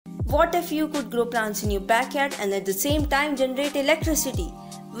What if you could grow plants in your backyard and at the same time generate electricity?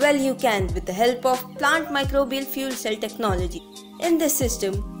 Well, you can with the help of plant microbial fuel cell technology. In this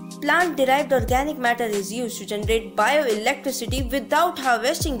system, plant-derived organic matter is used to generate bioelectricity without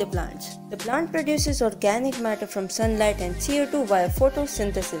harvesting the plants. The plant produces organic matter from sunlight and CO2 via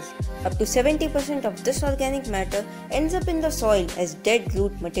photosynthesis. Up to 70% of this organic matter ends up in the soil as dead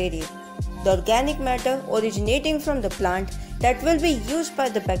root material. The organic matter originating from the plant that will be used by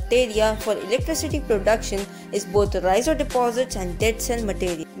the bacteria for electricity production is both rhizodeposits and dead cell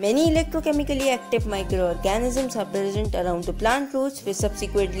material. Many electrochemically active microorganisms are present around the plant roots, which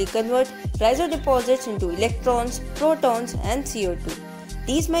subsequently convert rhizodeposits into electrons, protons and CO2.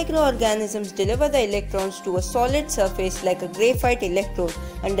 These microorganisms deliver the electrons to a solid surface like a graphite electrode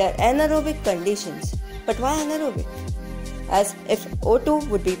under anaerobic conditions. But why anaerobic? As if O2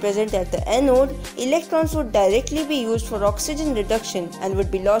 would be present at the anode, electrons would directly be used for oxygen reduction and would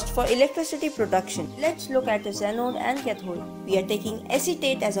be lost for electricity production. Let's look at this anode and cathode. We are taking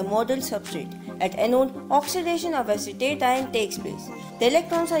acetate as a model substrate. At anode, oxidation of acetate ion takes place. The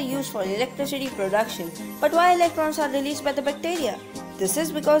electrons are used for electricity production. But why electrons are released by the bacteria? This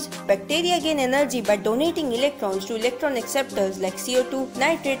is because bacteria gain energy by donating electrons to electron acceptors like CO2,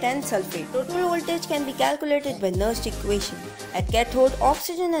 nitrate and sulfate. Total voltage can be calculated by Nernst equation. At cathode,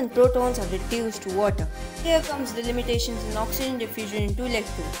 oxygen and protons are reduced to water. Here comes the limitations in oxygen diffusion into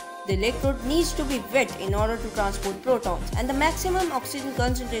electrode. The electrode needs to be wet in order to transport protons, and the maximum oxygen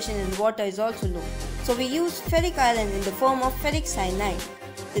concentration in water is also low. So we use ferric iron in the form of ferric cyanide.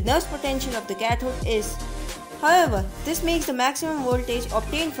 The Nernst potential of the cathode is. However, this makes the maximum voltage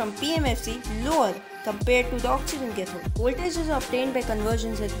obtained from PMFC lower compared to the oxygen cathode. Voltage is obtained by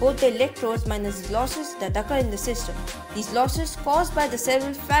conversions at both the electrodes minus the losses that occur in the system. These losses caused by the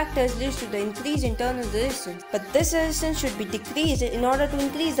several factors leads to the increased internal resistance. But this resistance should be decreased in order to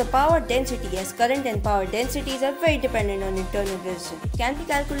increase the power density, as current and power densities are very dependent on internal resistance. It can be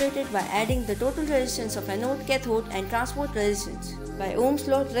calculated by adding the total resistance of anode, cathode and transport resistance. By Ohm's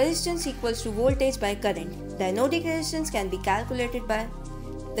law, resistance equals to voltage by current. The anodic resistance can be calculated by.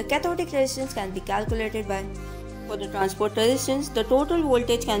 The cathodic resistance can be calculated by. For the transport resistance, the total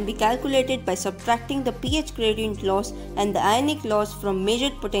voltage can be calculated by subtracting the pH gradient loss and the ionic loss from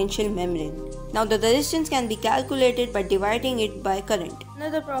measured potential membrane. Now the resistance can be calculated by dividing it by current.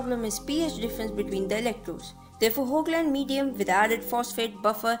 Another problem is pH difference between the electrodes. Therefore, Hoagland medium with added phosphate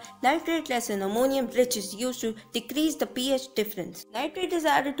buffer, nitrate less and ammonium rich is used to decrease the pH difference. Nitrate is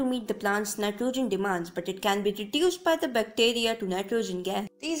added to meet the plant's nitrogen demands, but it can be reduced by the bacteria to nitrogen gas.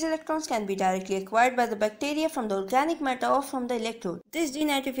 These electrons can be directly acquired by the bacteria from the organic matter or from the electrode. This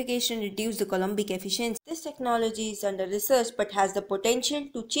denitrification reduces the Coulombic efficiency. This technology is under research but has the potential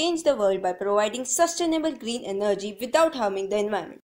to change the world by providing sustainable green energy without harming the environment.